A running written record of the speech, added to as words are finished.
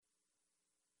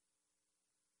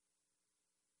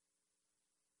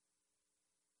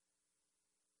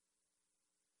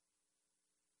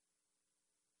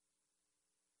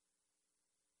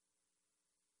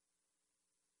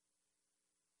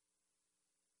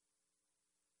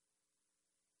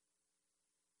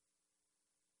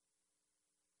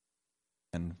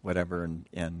and whatever,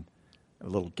 and a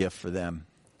little gift for them.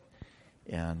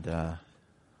 And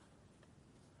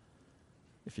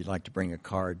if you'd like to bring a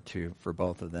card for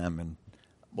both of them, and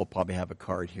we'll probably have a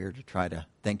card here to try to,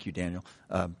 thank you, Daniel,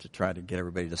 to try to get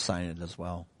everybody to sign it as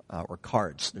well. Or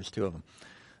cards, there's two of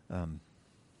them.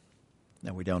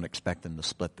 Now, we don't expect them to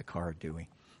split the card, do we?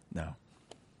 No.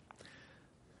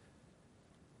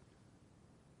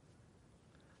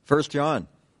 1 John,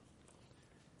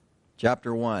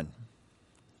 chapter 1.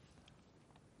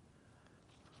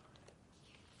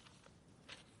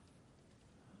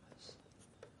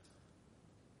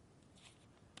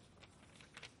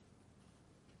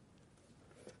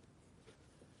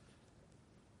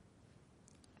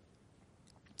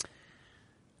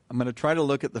 I'm going to try to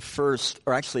look at the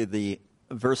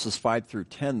verses 5 through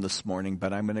 10 this morning,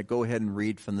 but I'm going to go ahead and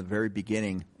read from the very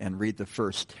beginning and read the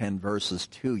first 10 verses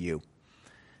to you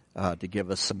to give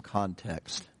us some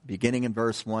context. Beginning in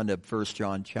verse 1 of 1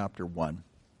 John chapter 1.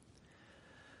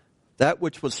 That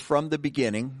which was from the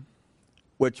beginning,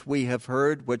 which we have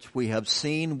heard, which we have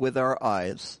seen with our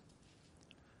eyes,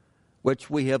 which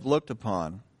we have looked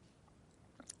upon,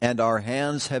 and our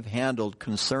hands have handled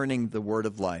concerning the word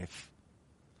of life.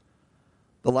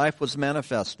 The life was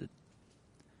manifested,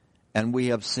 and we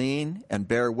have seen and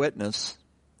bear witness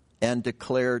and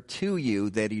declare to you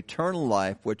that eternal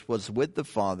life which was with the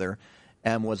Father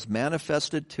and was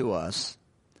manifested to us,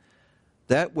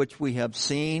 that which we have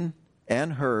seen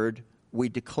and heard we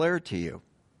declare to you,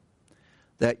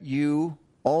 that you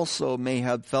also may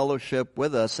have fellowship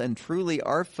with us, and truly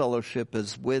our fellowship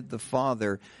is with the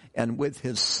Father and with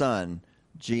His Son,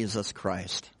 Jesus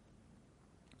Christ.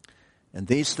 And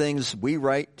these things we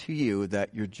write to you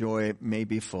that your joy may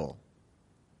be full.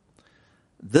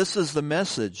 This is the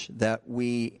message that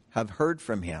we have heard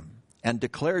from Him and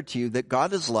declared to you, that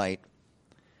God is light,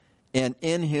 and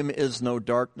in Him is no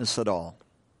darkness at all.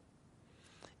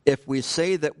 If we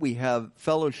say that we have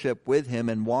fellowship with Him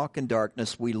and walk in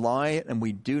darkness, we lie and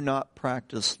we do not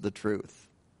practice the truth.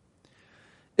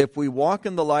 If we walk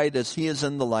in the light as He is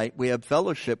in the light, we have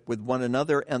fellowship with one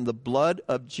another, and the blood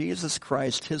of Jesus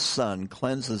Christ, His Son,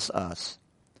 cleanses us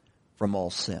from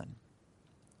all sin.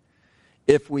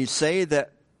 If we say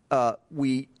that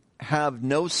we have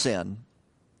no sin,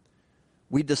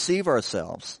 we deceive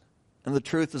ourselves, and the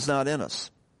truth is not in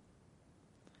us.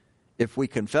 If we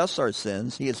confess our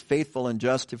sins, He is faithful and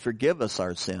just to forgive us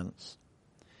our sins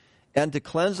and to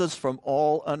cleanse us from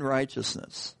all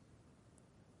unrighteousness.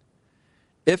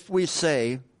 If we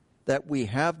say that we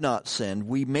have not sinned,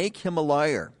 we make Him a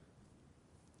liar,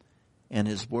 and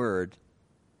His word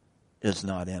is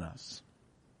not in us.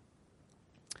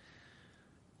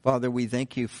 Father, we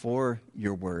thank You for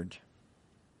Your word.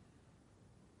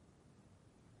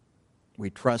 We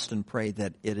trust and pray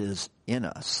that it is in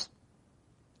us.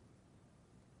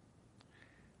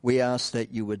 We ask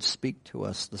that You would speak to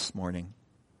us this morning.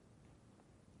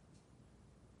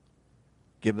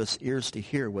 Give us ears to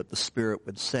hear what the Spirit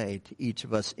would say to each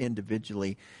of us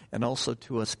individually and also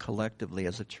to us collectively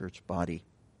as a church body.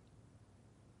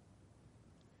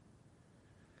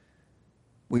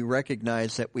 We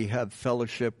recognize that we have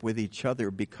fellowship with each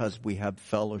other because we have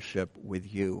fellowship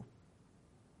with You.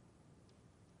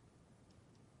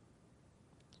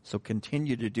 So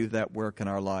continue to do that work in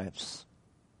our lives,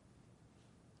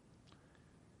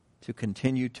 to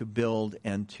continue to build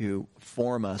and to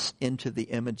form us into the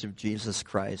image of Jesus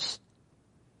Christ,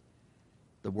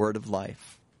 the Word of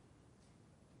life.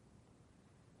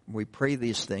 We pray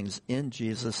these things in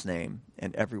Jesus' name,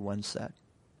 and everyone said,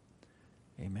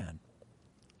 Amen.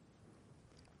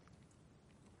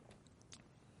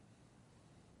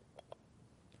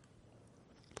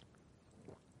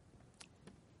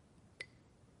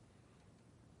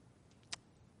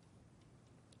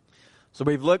 So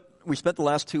we spent the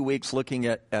last 2 weeks looking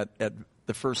at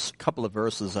the first couple of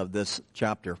verses of this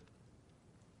chapter.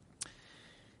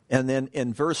 And then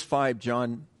in verse 5,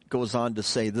 John goes on to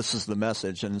say this is the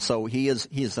message. And so he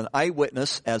is an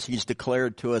eyewitness, as he's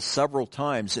declared to us several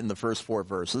times in the first 4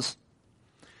 verses.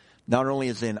 Not only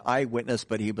is he an eyewitness,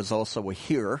 but he was also a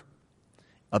hearer,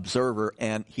 observer,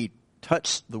 and he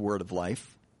touched the word of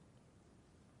life.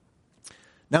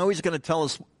 Now he's going to tell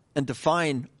us and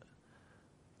define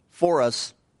for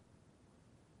us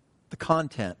the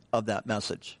content of that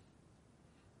message.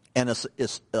 And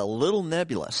it's a little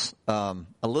nebulous. There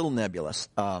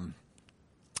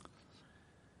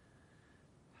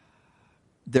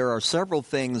are several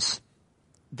things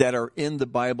that are in the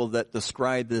Bible that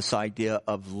describe this idea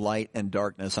of light and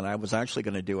darkness. And I was actually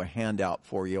going to do a handout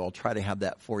for you. I'll try to have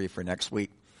that for you for next week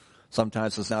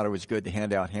Sometimes it's not always good to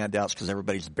hand out handouts because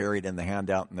everybody's buried in the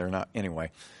handout and they're not.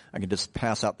 Anyway, I can just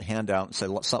pass out the handout and say,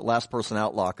 last person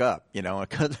out, lock up,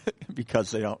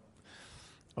 because they don't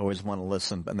always want to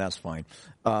listen, and that's fine.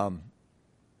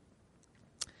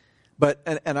 But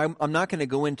I'm not going to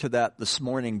go into that this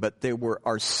morning, but there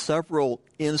are several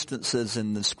instances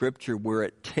in the Scripture where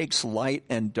it takes light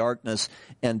and darkness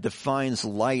and defines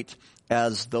light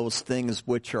as those things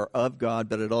which are of God,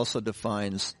 but it also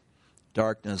defines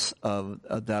darkness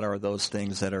that are those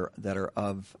things that are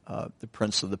of the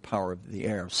prince of the power of the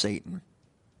air, Satan.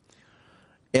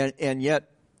 And yet,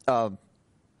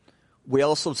 we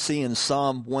also see in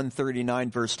Psalm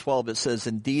 139, verse 12, it says,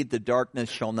 "Indeed, the darkness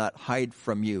shall not hide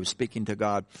from you," speaking to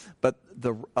God, "but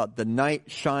the night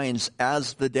shines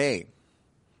as the day.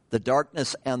 The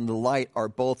darkness and the light are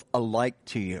both alike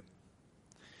to you."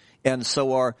 And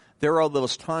so there are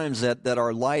those times that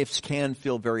our lives can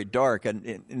feel very dark.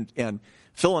 And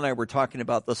Phil and I were talking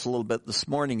about this a little bit this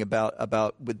morning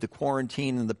about with the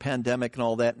quarantine and the pandemic and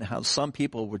all that, and how some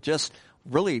people were just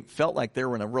really felt like they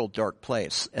were in a real dark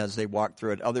place as they walked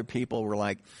through it. Other people were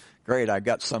like, great, I've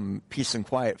got some peace and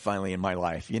quiet finally in my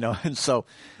life, And so,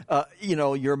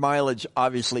 your mileage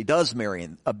obviously does vary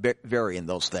in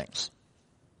those things.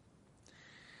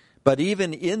 But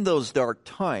even in those dark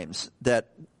times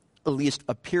that at least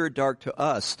appear dark to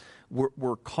us,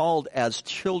 we're called as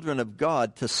children of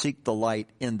God to seek the light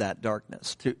in that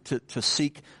darkness, to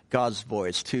seek God's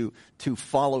voice, to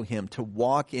follow Him, to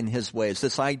walk in His ways.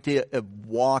 This idea of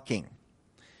walking,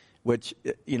 which,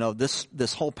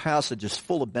 this whole passage is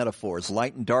full of metaphors.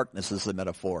 Light and darkness is a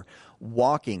metaphor.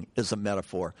 Walking is a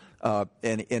metaphor.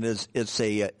 And it's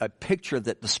a picture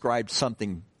that describes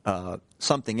something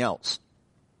else.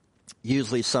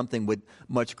 Usually something with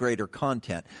much greater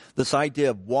content. This idea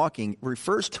of walking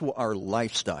refers to our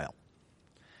lifestyle,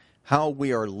 how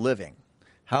we are living.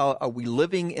 How are we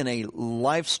living in a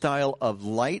lifestyle of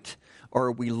light, or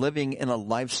are we living in a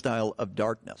lifestyle of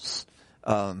darkness?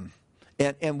 And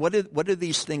what do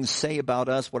these things say about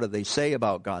us? What do they say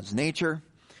about God's nature?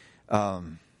 A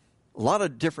lot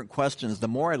of different questions. The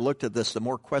more I looked at this, the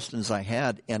more questions I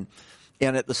had, and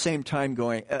at the same time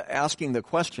asking the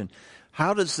question,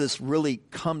 how does this really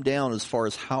come down as far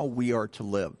as how we are to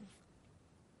live?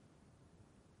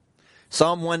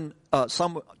 Psalm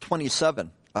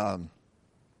 27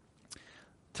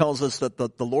 tells us that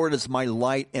the Lord is my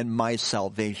light and my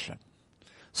salvation.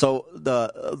 So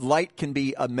the light can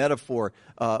be a metaphor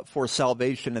for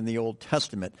salvation in the Old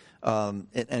Testament. And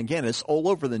again, it's all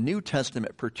over the New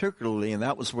Testament particularly, and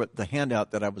that was what the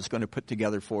handout that I was going to put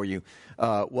together for you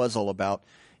was all about.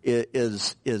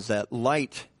 Is that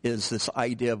light is this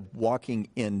idea of walking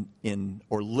in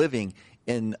or living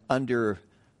in under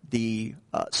the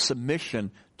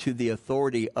submission to the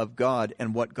authority of God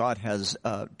and what God has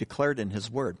declared in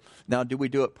His Word. Now, do we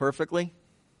do it perfectly?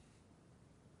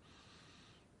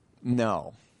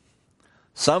 No.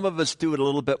 Some of us do it a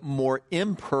little bit more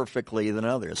imperfectly than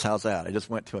others. How's that? I just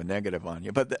went to a negative on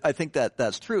you. But I think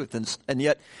that's truth. And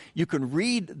yet you can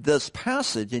read this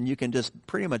passage and you can just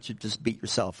pretty much just beat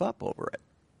yourself up over it.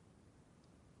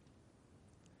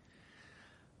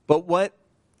 But what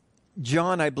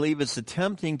John, I believe, is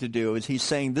attempting to do is he's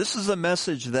saying this is a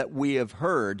message that we have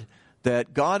heard,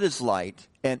 that God is light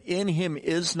and in Him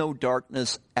is no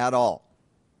darkness at all.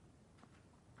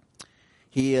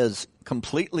 He is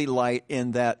completely light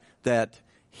in that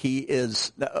He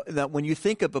is, that when you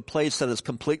think of a place that is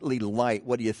completely light,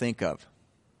 what do you think of?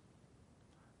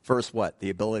 First what? The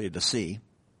ability to see.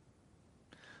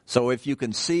 So if you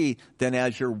can see, then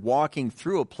as you're walking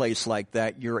through a place like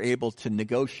that, you're able to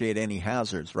negotiate any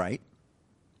hazards, right?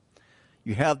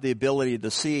 You have the ability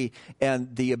to see,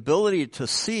 and the ability to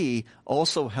see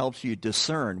also helps you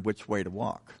discern which way to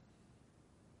walk.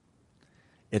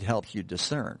 It helps you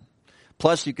discern.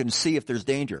 Plus, you can see if there's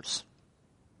dangers.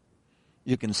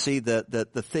 You can see the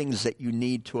things that you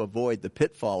need to avoid, the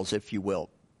pitfalls, if you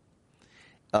will,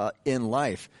 in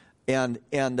life. And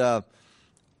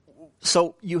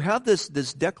so you have this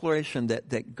declaration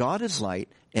that God is light,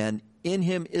 and in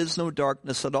Him is no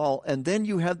darkness at all. And then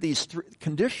you have these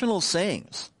conditional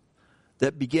sayings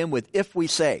that begin with, if we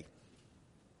say.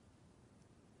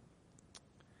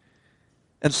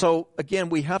 And so, again,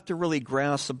 we have to really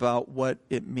grasp about what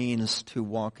it means to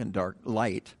walk in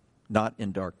light, not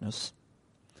in darkness.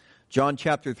 John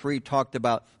chapter 3 talked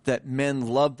about that men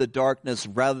love the darkness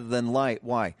rather than light.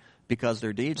 Why? Because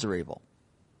their deeds are evil.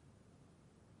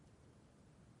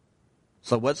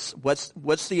 So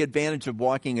what's the advantage of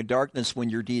walking in darkness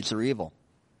when your deeds are evil?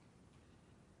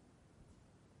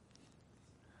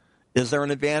 Is there an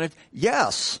advantage?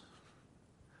 Yes.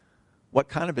 What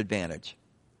kind of advantage?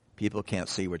 People can't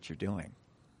see what you're doing.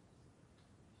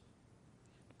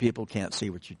 People can't see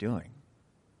what you're doing.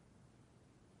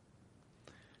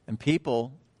 And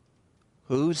people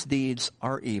whose deeds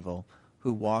are evil,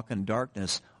 who walk in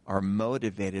darkness, are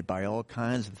motivated by all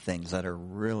kinds of things that are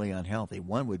really unhealthy.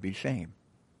 One would be shame.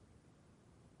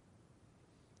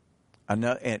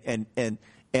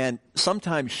 And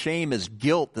sometimes shame is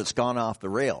guilt that's gone off the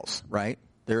rails, right?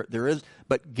 There is,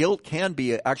 but guilt can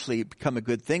be actually become a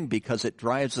good thing because it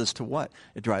drives us to what?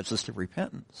 It drives us to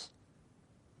repentance.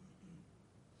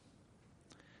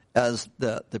 As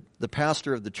the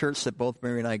pastor of the church that both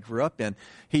Mary and I grew up in,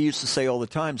 he used to say all the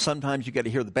time, sometimes you got to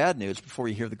hear the bad news before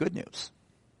you hear the good news.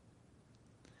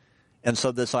 And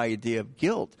so this idea of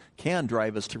guilt can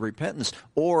drive us to repentance.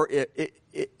 Or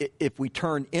if we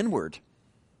turn inward,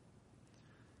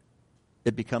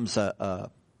 it becomes a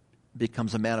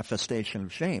manifestation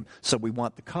of shame. So we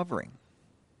want the covering.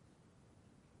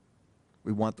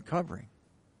 We want the covering.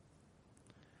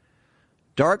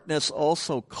 Darkness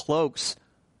also cloaks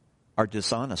our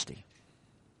dishonesty.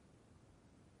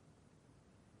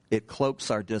 It cloaks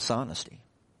our dishonesty.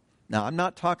 Now, I'm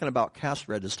not talking about cash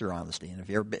register honesty. And if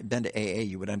you've ever been to AA,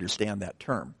 you would understand that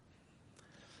term.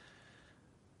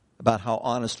 About how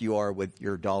honest you are with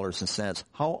your dollars and cents.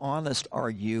 How honest are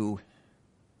you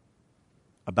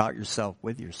about yourself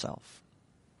with yourself?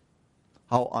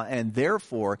 And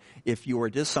therefore, if you are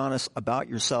dishonest about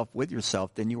yourself with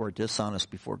yourself, then you are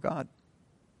dishonest before God.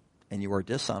 And you are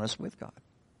dishonest with God.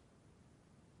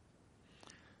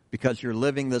 Because you're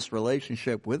living this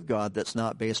relationship with God that's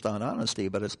not based on honesty,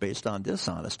 but it's based on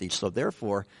dishonesty. So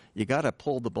therefore, you got to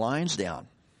pull the blinds down.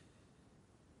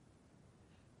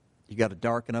 You got to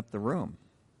darken up the room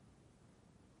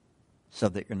so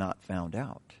that you're not found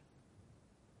out.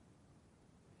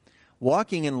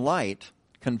 Walking in light,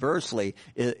 conversely,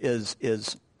 is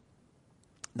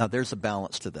now there's a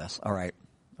balance to this. All right,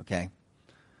 okay?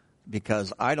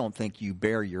 Because I don't think you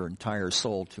bear your entire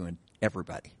soul to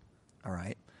everybody. All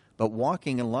right? But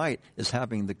walking in light is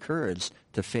having the courage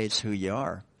to face who you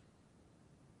are.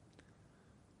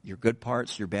 Your good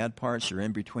parts, your bad parts, your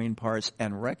in-between parts,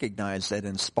 and recognize that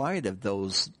in spite of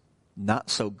those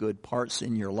not-so-good parts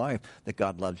in your life, that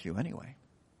God loves you anyway.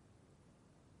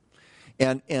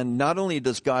 And not only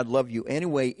does God love you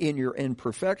anyway in your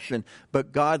imperfection,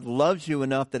 but God loves you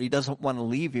enough that he doesn't want to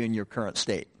leave you in your current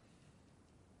state.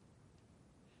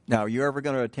 Now, are you ever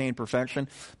going to attain perfection?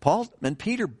 Paul and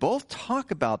Peter both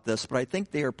talk about this, but I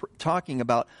think they are talking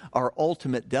about our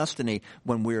ultimate destiny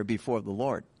when we are before the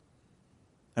Lord.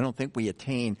 I don't think we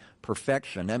attain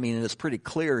perfection. I mean, it's pretty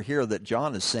clear here that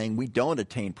John is saying we don't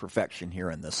attain perfection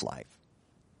here in this life.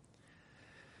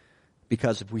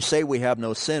 Because if we say we have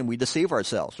no sin, we deceive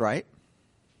ourselves, right?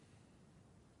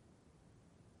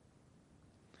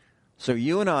 So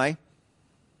you and I,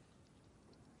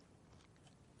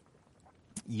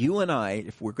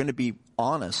 if we're going to be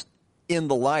honest in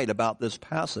the light about this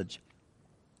passage,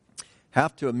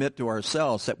 have to admit to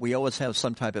ourselves that we always have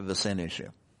some type of a sin issue.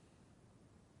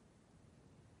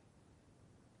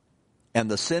 And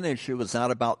the sin issue is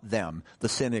not about them. The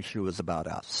sin issue is about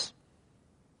us.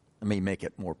 Let me make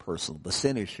it more personal. The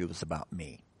sin issue is about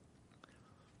me.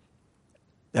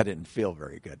 That didn't feel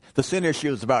very good. The sin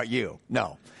issue is about you.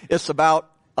 No. It's about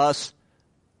us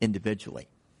individually,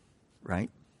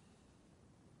 right?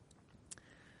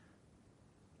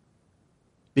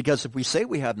 Because if we say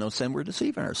we have no sin, we're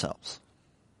deceiving ourselves.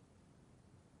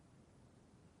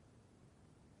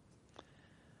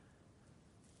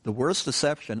 The worst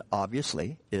deception,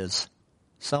 obviously, is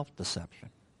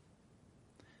self-deception.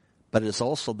 But it's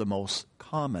also the most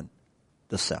common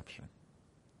deception.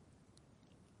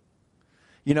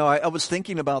 You know, I was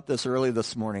thinking about this early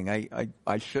this morning.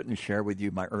 I shouldn't share with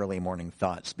you my early morning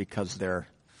thoughts because they're,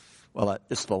 well,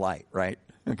 it's the light, right?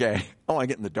 Okay. I don't want to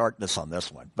get in the darkness on this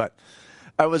one. But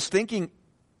I was thinking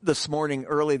this morning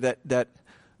early that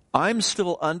I'm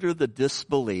still under the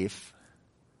disbelief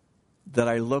that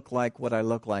I look like what I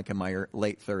look like in my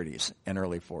late 30s and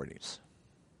early 40s.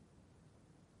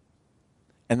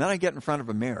 And then I get in front of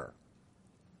a mirror.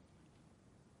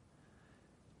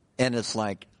 And it's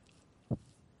like,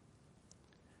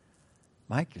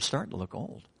 Mike, you're starting to look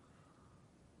old.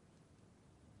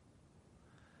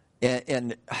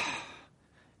 And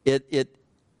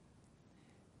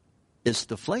it's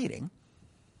deflating,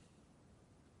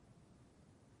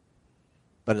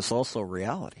 but it's also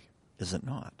reality, is it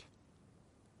not?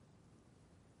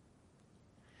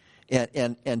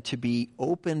 And to be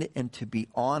open and to be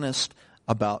honest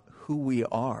about who we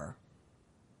are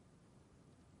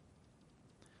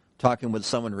talking with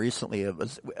someone recently, it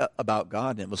was about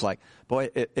God, and it was like,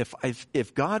 boy,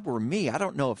 if God were me, I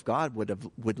don't know if God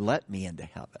would let me into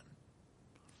heaven.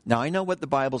 Now, I know what the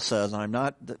Bible says, and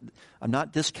I'm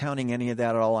not discounting any of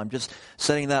that at all. I'm just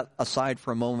setting that aside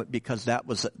for a moment because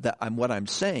what I'm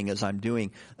saying is I'm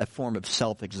doing a form of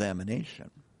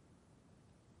self-examination.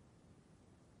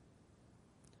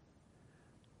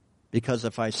 Because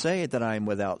if I say that I'm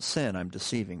without sin, I'm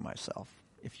deceiving myself.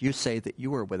 If you say that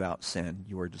you are without sin,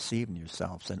 you are deceiving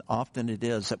yourselves. And often it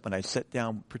is that when I sit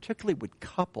down, particularly with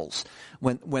couples,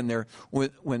 when they're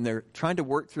trying to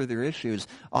work through their issues,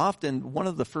 often one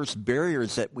of the first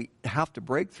barriers that we have to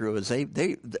break through is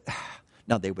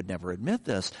now they would never admit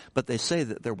this, but they say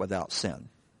that they're without sin.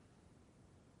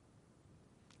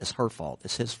 It's her fault.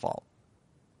 It's his fault.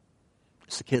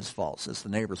 It's the kid's fault. It's the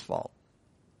neighbor's fault.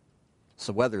 It's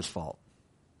the weather's fault.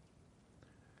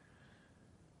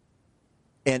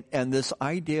 And this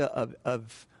idea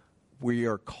of we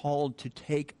are called to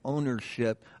take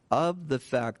ownership of the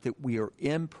fact that we are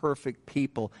imperfect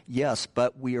people, yes,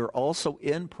 but we are also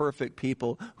imperfect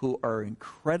people who are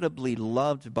incredibly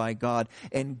loved by God.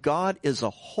 And God is a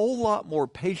whole lot more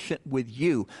patient with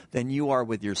you than you are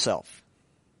with yourself.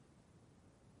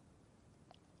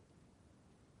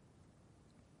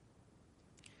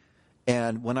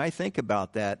 And when I think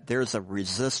about that, there's a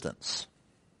resistance.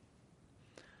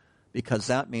 Because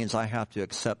that means I have to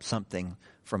accept something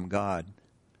from God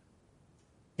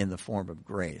in the form of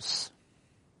grace.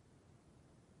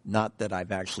 Not that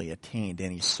I've actually attained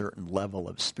any certain level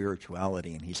of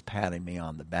spirituality and he's patting me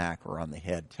on the back or on the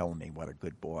head telling me what a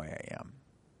good boy I am.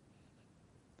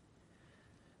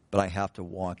 But I have to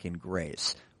walk in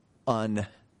grace.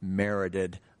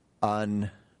 Unmerited,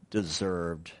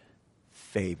 undeserved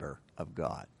favor of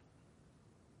God.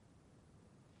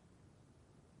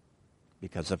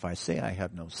 Because if I say I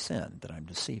have no sin, then I'm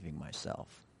deceiving myself.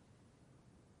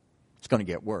 It's going to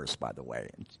get worse, by the way,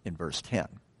 in verse 10.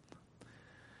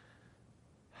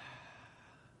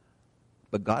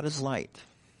 But God is light.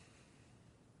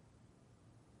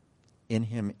 In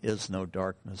him is no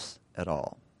darkness at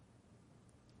all.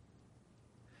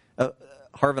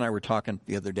 Harv and I were talking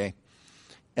the other day,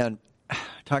 and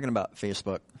talking about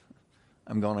Facebook.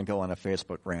 I'm going to go on a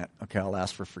Facebook rant. Okay, I'll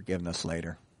ask for forgiveness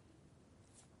later.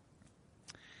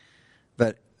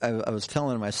 But I was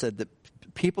telling him, I said that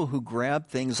people who grab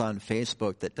things on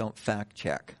Facebook that don't fact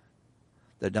check,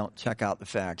 that don't check out the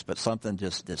facts, but something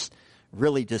just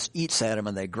really just eats at them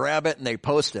and they grab it and they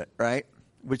post it, right?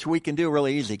 Which we can do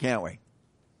really easy, can't we?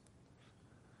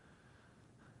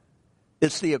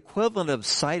 It's the equivalent of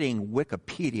citing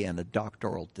Wikipedia in a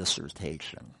doctoral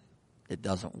dissertation. It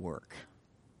doesn't work.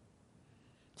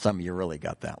 Some of you really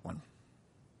got that one.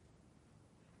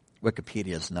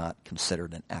 Wikipedia is not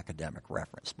considered an academic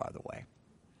reference, by the way.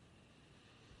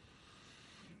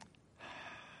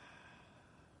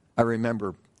 I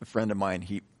remember a friend of mine,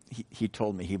 he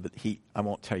told me, I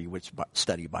won't tell you which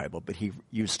study Bible, but he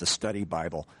used a study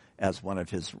Bible as one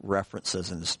of his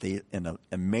references in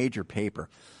a major paper.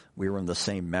 We were in the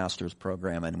same master's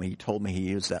program, and when he told me he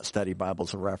used that study Bible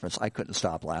as a reference, I couldn't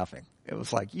stop laughing. It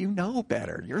was like, you know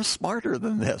better. You're smarter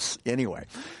than this. Anyway.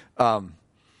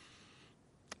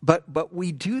 But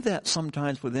we do that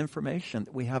sometimes with information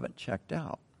that we haven't checked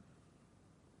out.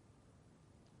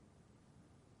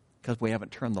 Because we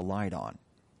haven't turned the light on.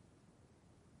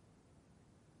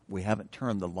 We haven't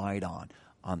turned the light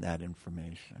on that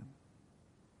information.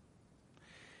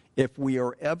 If we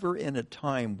are ever in a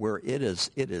time where it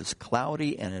is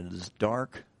cloudy and it is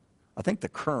dark, I think the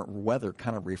current weather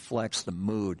kind of reflects the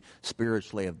mood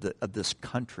spiritually of this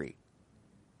country.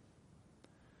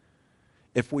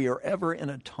 If we are ever in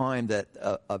a time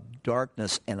of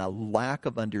darkness and a lack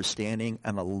of understanding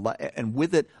and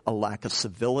with it a lack of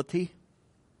civility,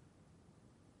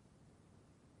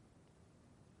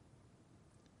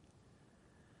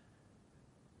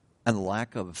 and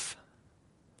lack of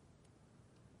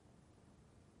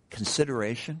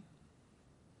consideration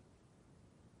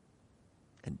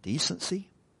and decency.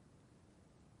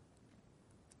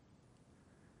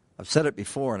 I've said it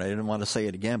before, and I didn't want to say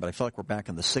it again, but I feel like we're back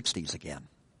in the 60s again.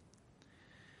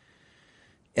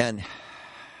 And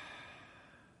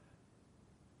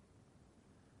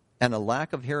a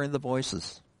lack of hearing the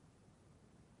voices.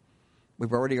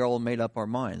 We've already all made up our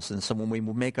minds. And so when we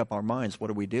make up our minds,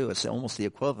 what do? It's almost the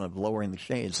equivalent of lowering the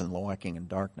shades and walking in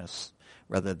darkness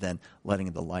rather than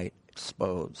letting the light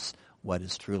expose what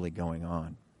is truly going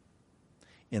on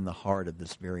in the heart of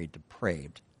this very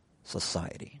depraved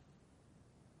society.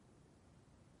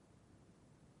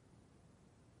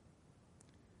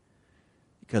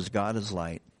 Because God is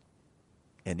light,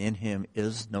 and in him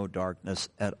is no darkness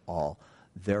at all.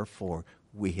 Therefore,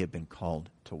 we have been called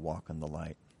to walk in the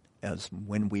light. As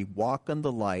when we walk in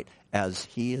the light, as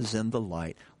he is in the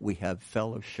light, we have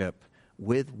fellowship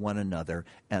with one another,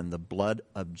 and the blood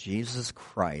of Jesus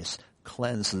Christ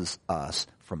cleanses us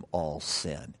from all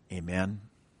sin. Amen?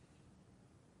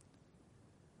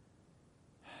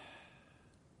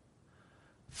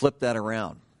 Flip that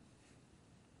around.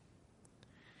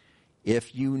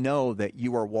 If you know that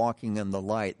you are walking in the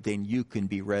light, then you can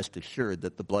be rest assured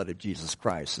that the blood of Jesus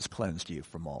Christ has cleansed you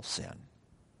from all sin.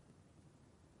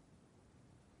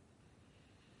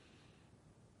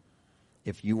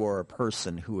 If you are a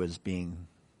person who is being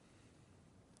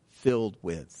filled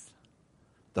with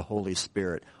the Holy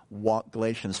Spirit,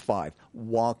 Galatians 5,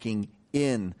 walking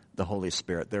in the Holy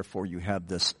Spirit, therefore you have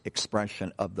this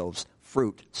expression of those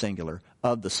fruit, singular,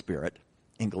 of the Spirit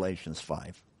in Galatians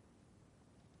 5.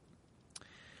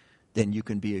 Then you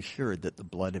can be assured that the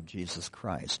blood of Jesus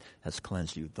Christ has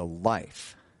cleansed you. The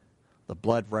life, the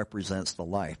blood represents the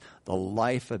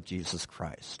life of Jesus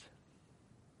Christ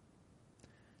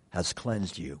has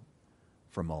cleansed you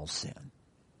from all sin.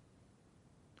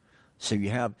 So you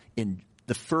have, in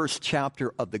the first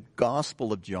chapter of the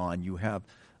Gospel of John, you have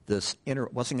this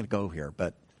wasn't going to go here,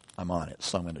 but I'm on it,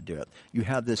 so I'm going to do it. You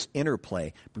have this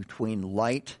interplay between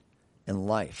light and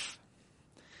life.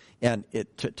 And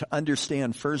to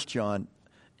understand 1 John,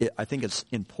 I think it's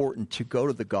important to go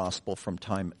to the Gospel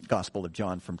of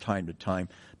John from time to time,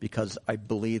 because I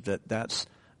believe that that's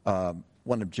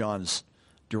one of John's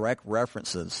direct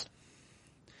references.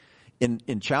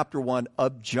 In chapter 1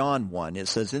 of John 1, it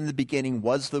says, "In the beginning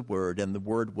was the Word, and the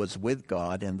Word was with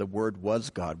God, and the Word was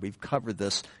God." We've covered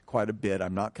this quite a bit.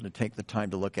 I'm not going to take the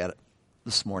time to look at it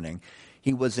this morning.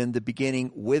 He was in the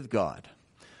beginning with God.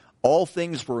 All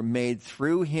things were made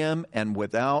through him, and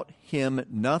without him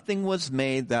nothing was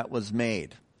made that was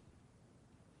made.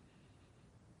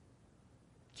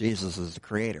 Jesus is the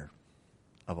creator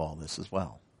of all this as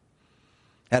well.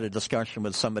 Had a discussion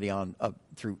with somebody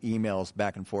through emails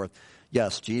back and forth.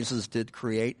 Yes, Jesus did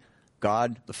create.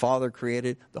 God, the Father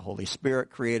created. The Holy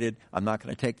Spirit created. I'm not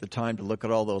going to take the time to look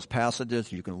at all those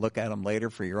passages. You can look at them later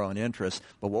for your own interest.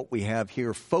 But what we have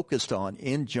here focused on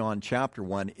in John chapter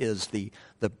 1 is the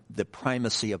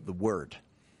primacy of the Word.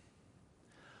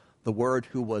 The Word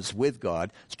who was with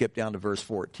God, skip down to verse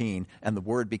 14, and the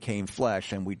Word became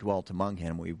flesh, and we dwelt among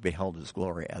him. We beheld his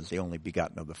glory as the only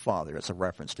begotten of the Father. It's a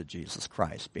reference to Jesus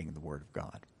Christ being the Word of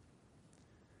God.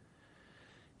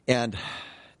 And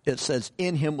it says,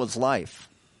 in him was life.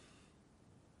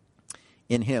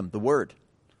 In him, the Word,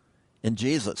 in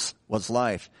Jesus was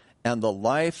life. And the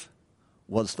life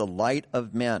was the light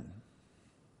of men.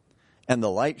 And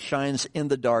the light shines in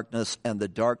the darkness, and the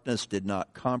darkness did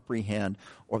not comprehend,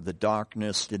 or the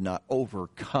darkness did not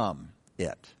overcome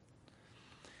it.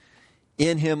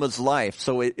 In him was life.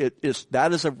 So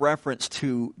that is a reference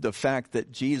to the fact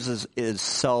that Jesus is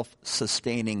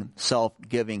self-sustaining,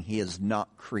 self-giving. He is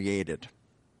not created.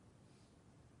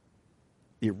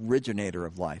 The originator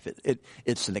of life.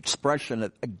 It's an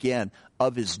expression, again,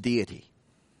 of his deity.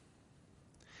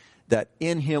 That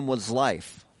in him was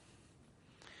life,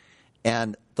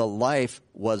 and the life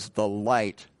was the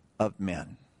light of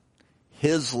men.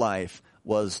 His life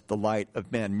was the light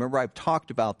of men. Remember, I've talked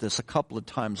about this a couple of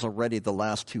times already the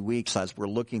last 2 weeks as we're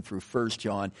looking through 1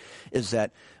 John, is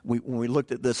that when we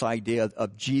looked at this idea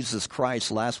of Jesus Christ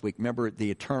last week, remember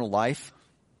the eternal life?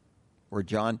 Where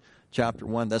John chapter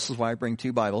 1, this is why I bring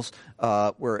two Bibles,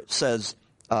 where it says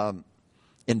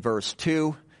in verse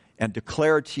 2, and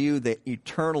declare to you that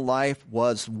eternal life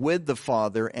was with the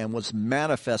Father and was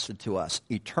manifested to us.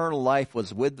 Eternal life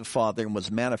was with the Father and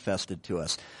was manifested to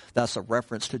us. That's a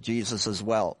reference to Jesus as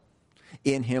well.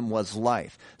 In him was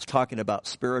life. It's talking about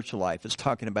spiritual life. It's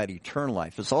talking about eternal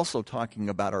life. It's also talking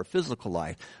about our physical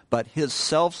life. But his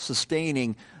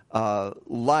self-sustaining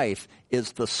life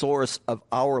is the source of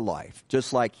our life.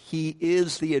 Just like he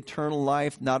is the eternal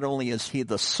life, not only is he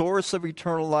the source of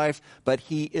eternal life, but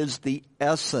he is the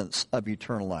essence of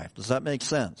eternal life. Does that make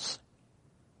sense?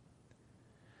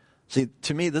 See,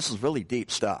 to me, this is really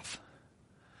deep stuff.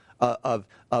 Of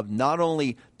not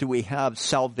only do we have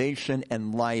salvation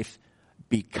and life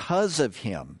because of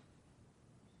him,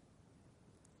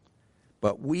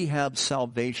 but we have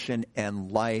salvation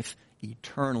and life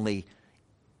eternally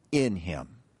in him.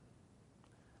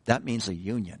 That means a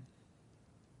union.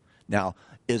 Now,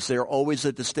 is there always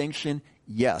a distinction?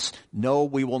 Yes. No,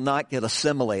 we will not get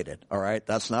assimilated. All right?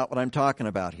 That's not what I'm talking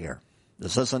about here.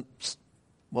 This isn't,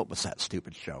 what was that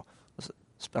stupid show? Was it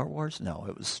Star Wars? No,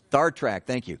 it was Star Trek.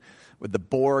 Thank you. With the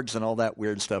Borgs and all that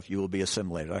weird stuff, you will be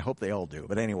assimilated. I hope they all do.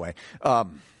 But anyway,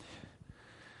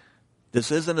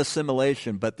 This isn't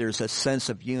assimilation, but there's a sense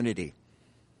of unity.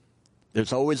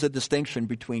 There's always a distinction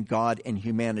between God and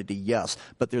humanity, yes,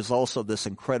 but there's also this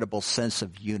incredible sense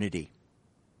of unity.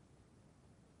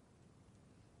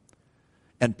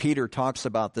 And Peter talks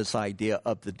about this idea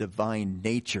of the divine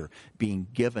nature being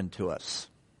given to us.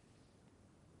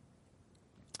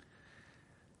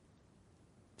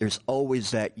 There's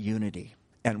always that unity.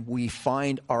 And we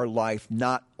find our life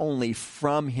not only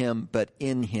from him, but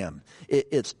in him.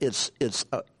 It's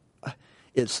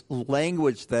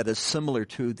language that is similar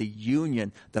to the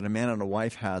union that a man and a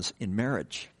wife has in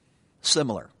marriage.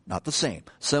 Similar, not the same,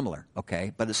 similar,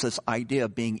 okay? But it's this idea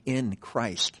of being in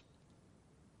Christ.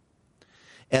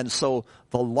 And so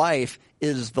the life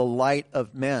is the light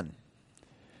of men.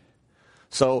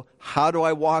 So how do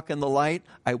I walk in the light?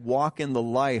 I walk in the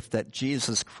life that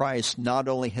Jesus Christ not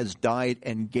only has died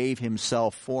and gave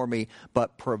himself for me,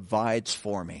 but provides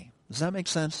for me. Does that make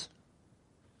sense?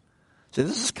 So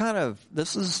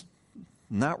this is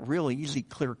not really easy,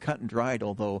 clear, cut, and dried,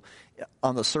 although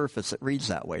on the surface it reads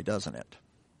that way, doesn't it?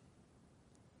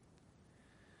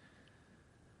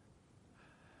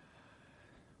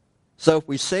 So if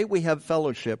we say we have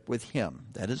fellowship with him,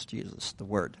 that is Jesus, the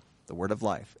Word of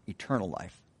life, eternal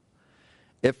life.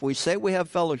 If we say we have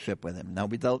fellowship with him, now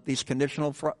without these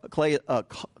conditional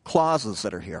clauses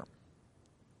that are here.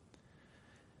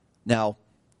 Now,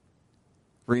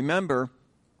 remember,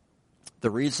 the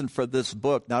reason for this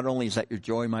book, not only is that your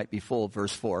joy might be full,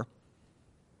 verse 4,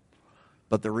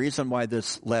 but the reason why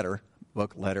this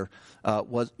book letter,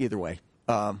 was either way,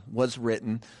 was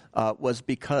written, was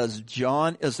because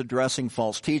John is addressing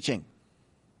false teaching.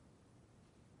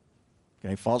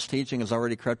 Okay, false teaching has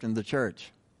already crept into the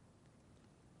church.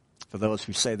 For those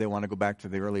who say they want to go back to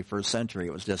the early first century,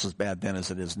 it was just as bad then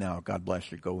as it is now. God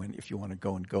bless you. Go in if you want to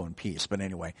go in peace. But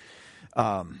anyway,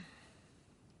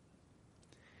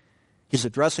 he's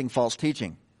addressing false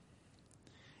teaching.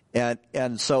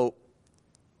 And so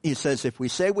he says, if we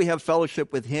say we have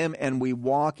fellowship with him and we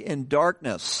walk in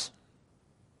darkness,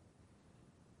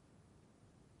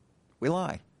 we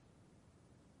lie.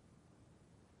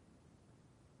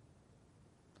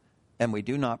 And we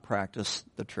do not practice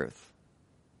the truth.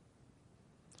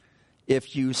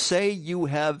 If you say you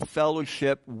have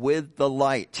fellowship with the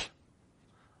light,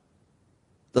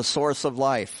 the source of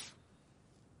life,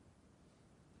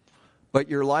 but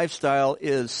your lifestyle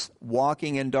is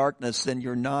walking in darkness, then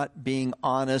you're not being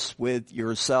honest with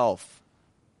yourself.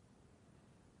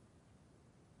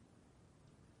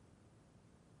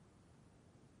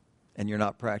 And you're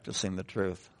not practicing the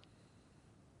truth.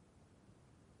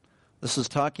 This is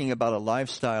talking about a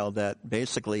lifestyle that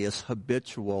basically is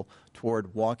habitual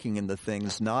toward walking in the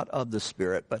things not of the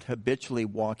Spirit, but habitually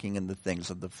walking in the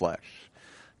things of the flesh.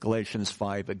 Galatians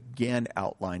 5 again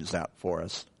outlines that for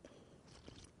us.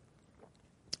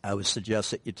 I would suggest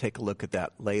that you take a look at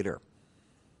that later.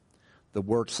 The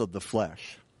works of the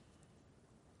flesh.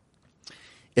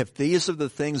 If these are the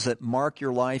things that mark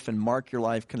your life and mark your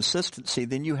life consistency,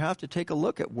 then you have to take a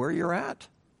look at where you're at.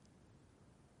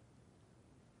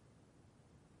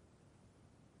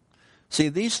 See,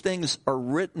 these things are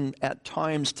written at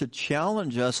times to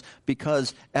challenge us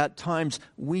because at times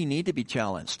we need to be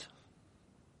challenged.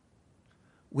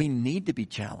 We need to be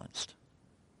challenged.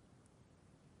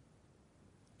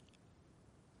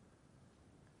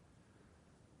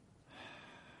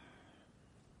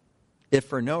 If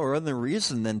for no other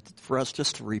reason than for us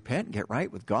just to repent and get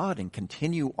right with God and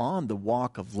continue on the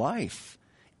walk of life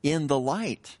in the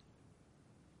light.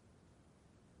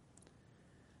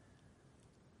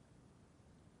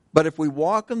 But if we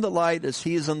walk in the light as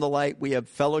he is in the light, we have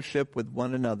fellowship with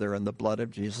one another, and the blood of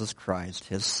Jesus Christ,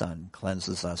 his Son,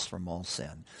 cleanses us from all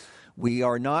sin. We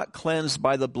are not cleansed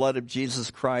by the blood of Jesus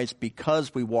Christ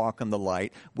because we walk in the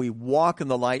light. We walk in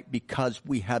the light because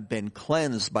we have been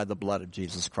cleansed by the blood of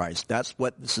Jesus Christ. That's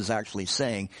what this is actually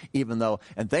saying, even though,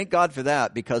 and thank God for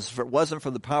that, because if it wasn't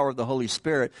for the power of the Holy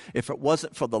Spirit, if it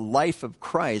wasn't for the life of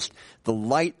Christ, the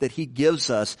light that he gives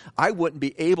us, I wouldn't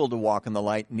be able to walk in the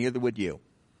light, neither would you.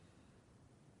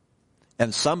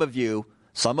 And some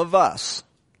of us,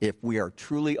 if we are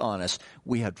truly honest,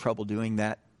 we have trouble doing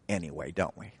that anyway,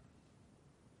 don't we?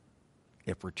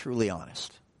 If we're truly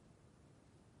honest.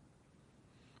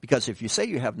 Because if you say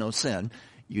you have no sin,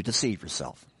 you deceive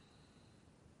yourself.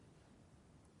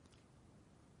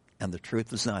 And the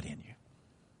truth is not in you.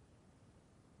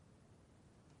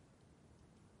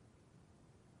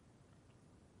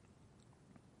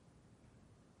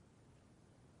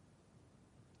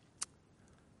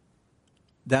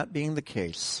 That being the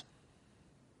case,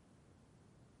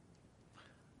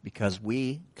 because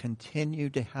we continue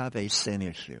to have a sin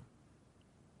issue,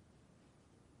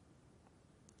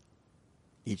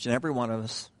 Each and every one of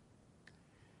us.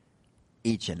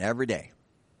 Each and every day.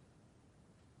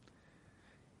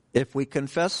 If we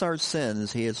confess our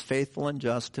sins, he is faithful and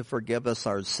just to forgive us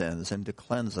our sins and to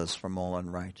cleanse us from all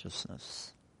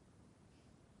unrighteousness.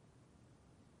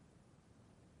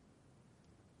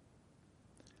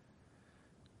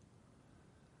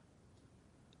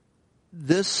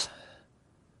 This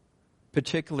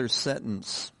particular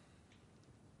sentence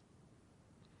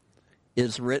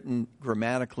is written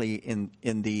grammatically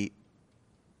in the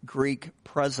Greek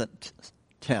present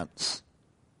tense,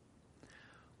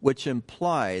 which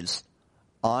implies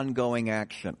ongoing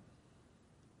action.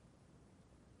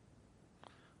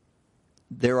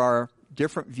 There are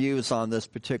different views on this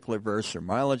particular verse. Your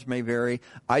mileage may vary.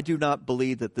 I do not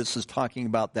believe that this is talking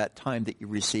about that time that you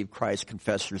received Christ,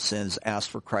 confessed your sins, asked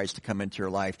for Christ to come into your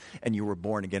life, and you were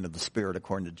born again of the Spirit,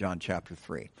 according to John chapter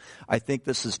 3. I think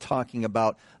this is talking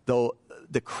about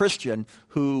the Christian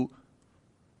who,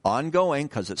 ongoing,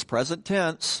 because it's present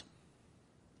tense,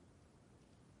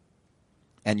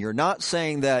 and you're not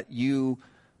saying that you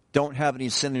don't have any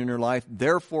sin in your life,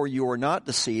 therefore you are not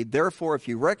deceived. Therefore, if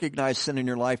you recognize sin in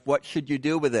your life, what should you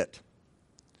do with it?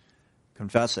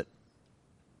 Confess it.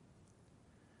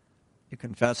 You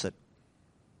confess it.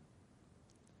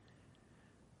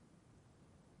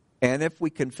 And if we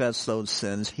confess those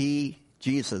sins, he,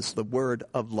 Jesus, the word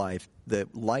of life, the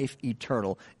life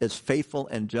eternal, is faithful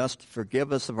and just to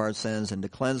forgive us of our sins and to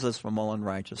cleanse us from all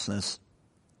unrighteousness.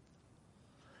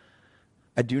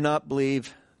 I do not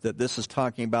believe that this is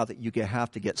talking about that you have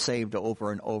to get saved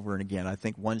over and over and again. I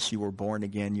think once you were born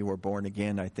again, you were born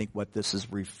again. I think what this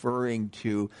is referring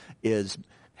to is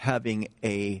having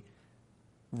a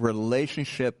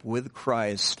relationship with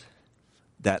Christ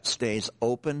that stays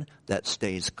open, that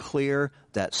stays clear,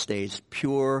 that stays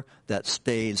pure, that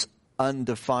stays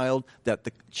undefiled, that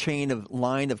the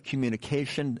line of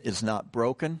communication is not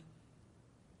broken.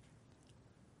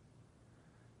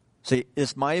 See,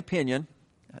 it's my opinion.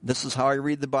 This is how I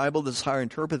read the Bible. This is how I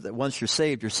interpret that. Once you're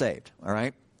saved, you're saved. All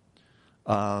right.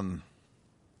 Some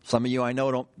of you I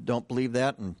know don't believe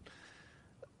that, and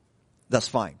that's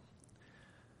fine.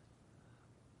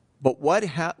 But what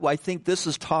I think this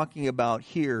is talking about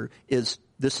here is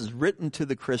this is written to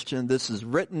the Christian. This is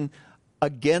written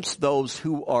against those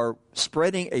who are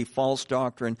spreading a false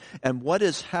doctrine. And what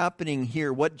is happening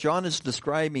here, what John is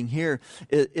describing here,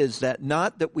 is that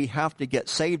not that we have to get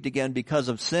saved again because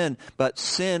of sin, but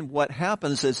sin, what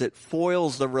happens is it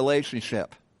foils the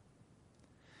relationship.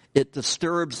 It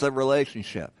disturbs the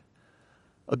relationship.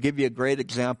 I'll give you a great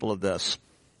example of this.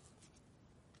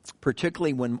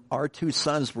 Particularly when our two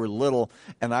sons were little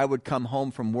and I would come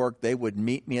home from work, they would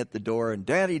meet me at the door and,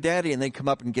 Daddy, Daddy, and they'd come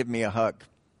up and give me a hug.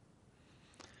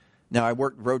 Now, I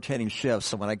worked rotating shifts,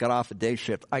 so when I got off a day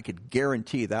shift, I could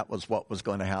guarantee that was what was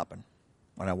going to happen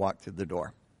when I walked through the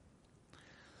door.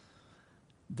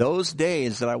 Those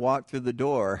days that I walked through the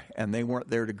door and they weren't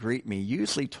there to greet me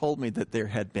usually told me that there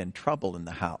had been trouble in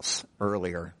the house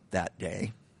earlier that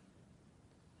day.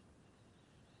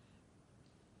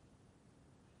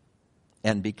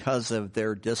 And because of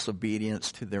their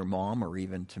disobedience to their mom or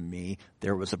even to me,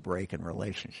 there was a break in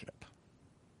relationship.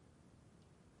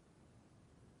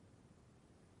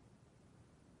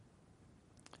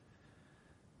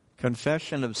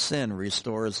 Confession of sin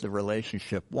restores the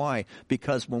relationship. Why?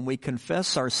 Because when we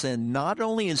confess our sin, not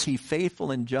only is he faithful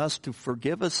and just to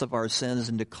forgive us of our sins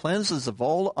and to cleanse us of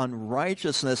all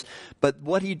unrighteousness, but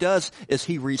what he does is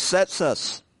he resets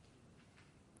us.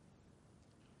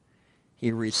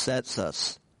 He resets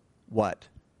us. What?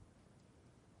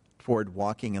 Toward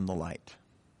walking in the light.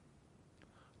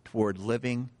 Toward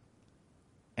living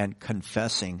and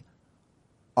confessing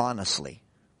honestly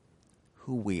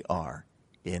who we are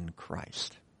in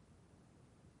Christ.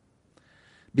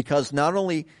 Because not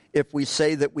only if we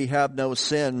say that we have no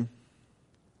sin,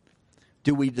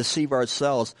 do we deceive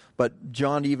ourselves, but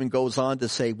John even goes on to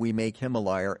say we make him a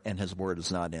liar and his word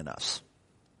is not in us.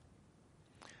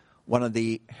 One of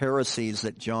the heresies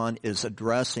that John is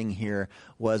addressing here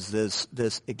was this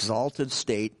exalted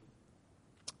state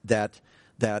that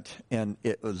and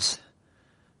it was,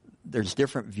 there's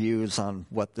different views on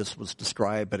what this was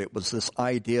described, but it was this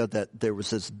idea that there was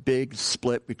this big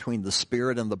split between the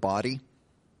spirit and the body,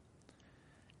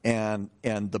 and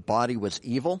the body was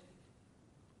evil,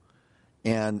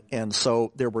 and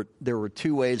so there were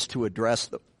two ways to address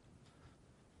the.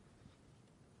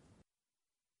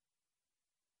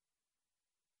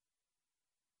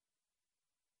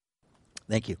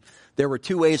 Thank you. There were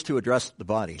two ways to address the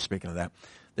body. Speaking of that.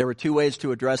 There were two ways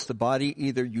to address the body.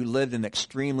 Either you lived an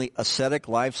extremely ascetic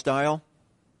lifestyle,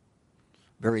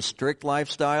 very strict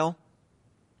lifestyle,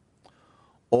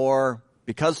 or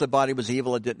Because the body was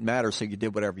evil, it didn't matter, so you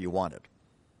did whatever you wanted.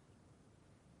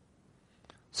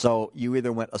 So you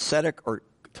either went ascetic or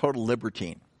total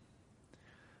libertine.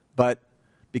 But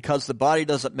because the body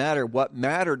doesn't matter, what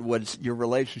mattered was your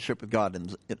relationship with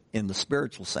God in the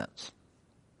spiritual sense.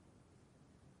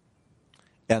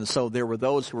 And so there were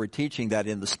those who were teaching that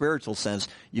in the spiritual sense,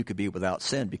 you could be without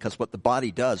sin, because what the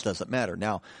body does doesn't matter.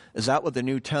 Now, is that what the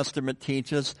New Testament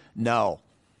teaches? No.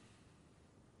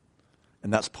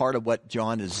 And that's part of what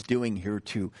John is doing here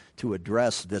to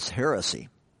address this heresy.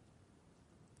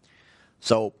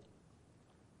 So,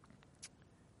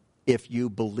 if you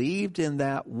believed in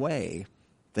that way,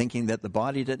 thinking that the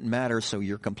body didn't matter, so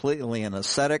you're completely an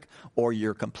ascetic or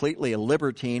you're completely a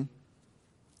libertine,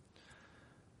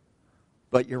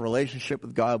 but your relationship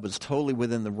with God was totally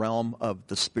within the realm of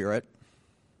the Spirit,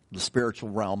 the spiritual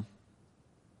realm,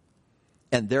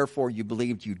 and therefore you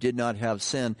believed you did not have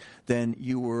sin, then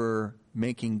you were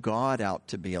making God out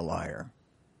to be a liar.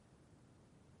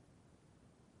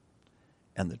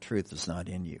 And the truth is not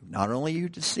in you. Not only are you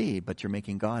deceived, but you're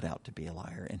making God out to be a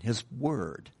liar. And His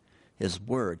word, His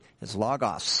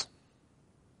logos,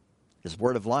 His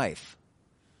word of life,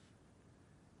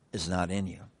 is not in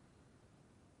you.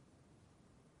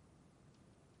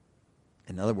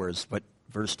 In other words, what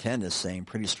verse 10 is saying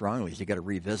pretty strongly is you've got to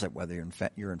revisit whether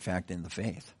you're in fact in the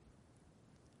faith.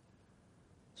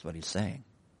 That's what he's saying.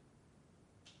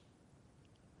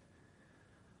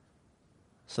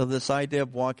 So this idea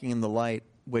of walking in the light,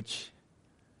 which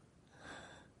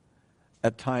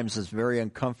at times is very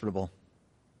uncomfortable.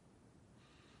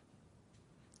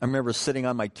 I remember sitting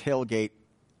on my tailgate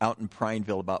out in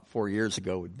Prineville about 4 years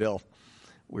ago with Bill.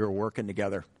 We were working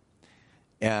together.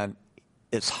 And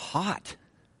it's hot.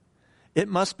 It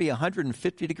must be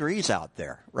 150 degrees out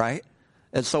there, right?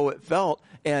 And so it felt,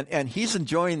 and he's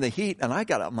enjoying the heat, and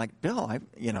I'm like, Bill, I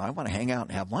want to hang out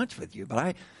and have lunch with you, but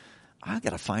I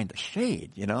got to find a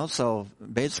shade, So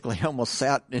basically, I almost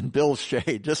sat in Bill's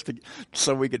shade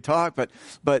so we could talk. But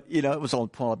it was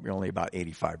only about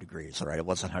 85 degrees, all right? It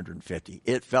wasn't 150.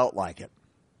 It felt like it.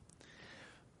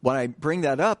 When I bring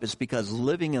that up is because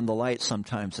living in the light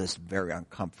sometimes is very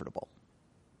uncomfortable.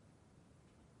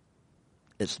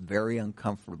 It's very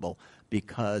uncomfortable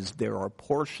because there are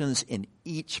portions in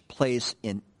each place,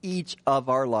 in each of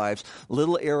our lives,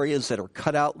 little areas that are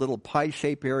cut out, little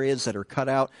pie-shaped areas that are cut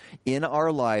out in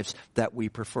our lives that we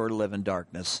prefer to live in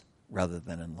darkness rather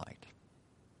than in light.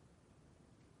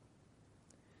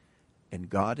 And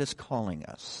God is calling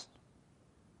us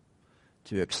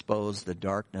to expose the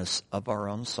darkness of our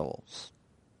own souls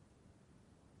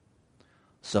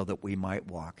so that we might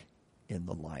walk in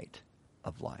the light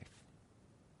of life.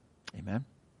 Amen.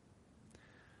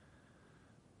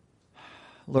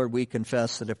 Lord, we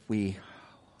confess that if we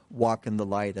walk in the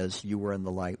light as you were in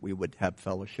the light, we would have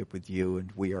fellowship with you, and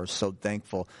we are so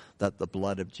thankful that the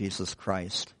blood of Jesus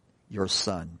Christ, your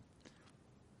Son,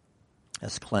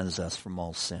 has cleansed us from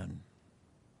all sin.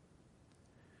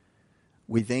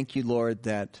 We thank you, Lord,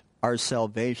 that our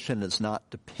salvation is not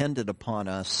dependent upon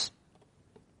us,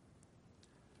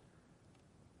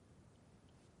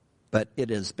 but it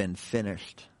has been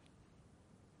finished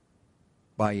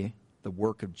by the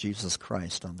work of Jesus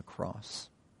Christ on the cross.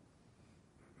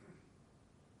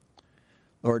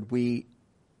 Lord, we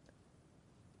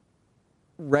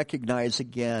recognize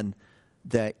again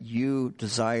that you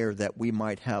desire that we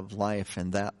might have life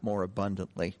and that more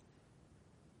abundantly.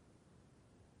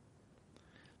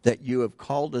 That you have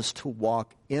called us to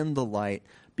walk in the light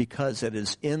because it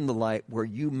is in the light where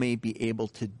you may be able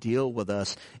to deal with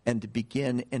us and to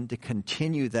begin and to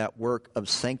continue that work of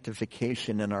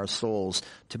sanctification in our souls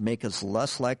to make us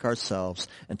less like ourselves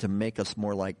and to make us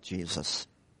more like Jesus.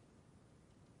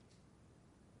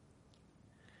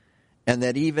 And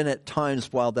that even at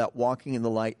times while that walking in the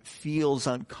light feels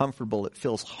uncomfortable, it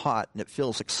feels hot and it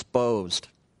feels exposed,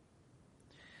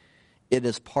 it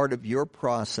is part of your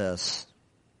process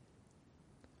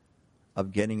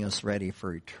of getting us ready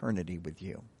for eternity with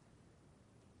you,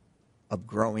 of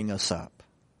growing us up,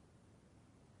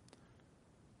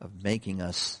 of making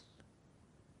us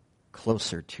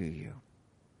closer to you.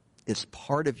 It's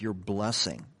part of your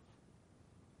blessing.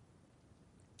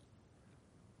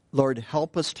 Lord,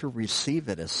 help us to receive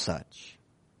it as such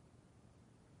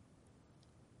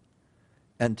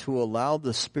and to allow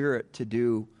the Spirit to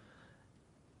do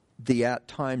the at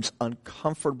times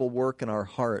uncomfortable work in our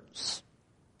hearts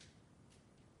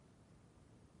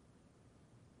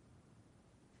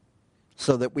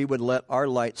so that we would let our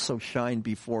light so shine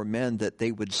before men that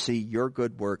they would see your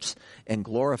good works and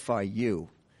glorify you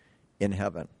in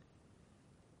heaven.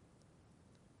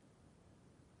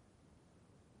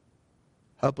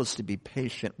 Help us to be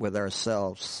patient with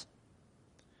ourselves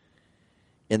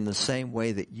in the same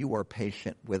way that you are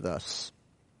patient with us.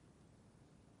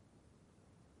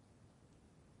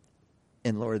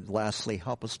 And Lord, lastly,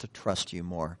 help us to trust you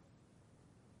more.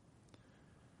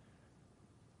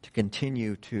 To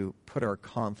continue to put our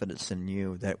confidence in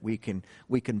you, that we can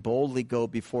boldly go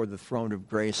before the throne of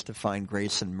grace to find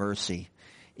grace and mercy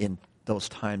in those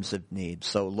times of need.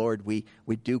 So Lord, we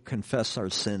do confess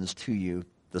our sins to you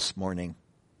this morning.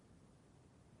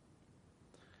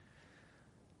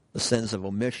 The sins of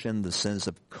omission, the sins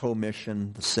of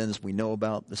commission, the sins we know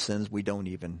about, the sins we don't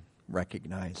even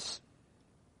recognize.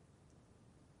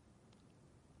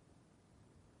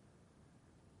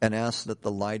 And ask that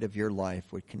the light of your life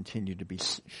would continue to be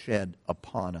shed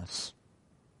upon us.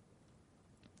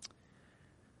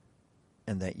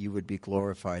 And that you would be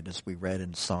glorified, as we read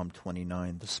in Psalm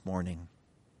 29 this morning.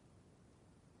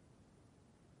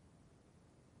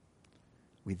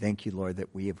 We thank you, Lord,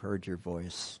 that we have heard your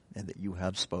voice and that you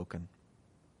have spoken.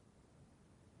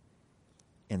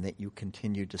 And that you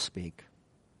continue to speak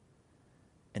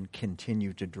and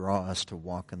continue to draw us to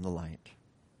walk in the light.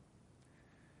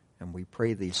 And we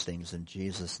pray these things in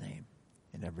Jesus' name.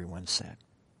 And everyone said,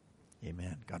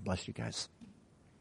 amen. God bless you guys.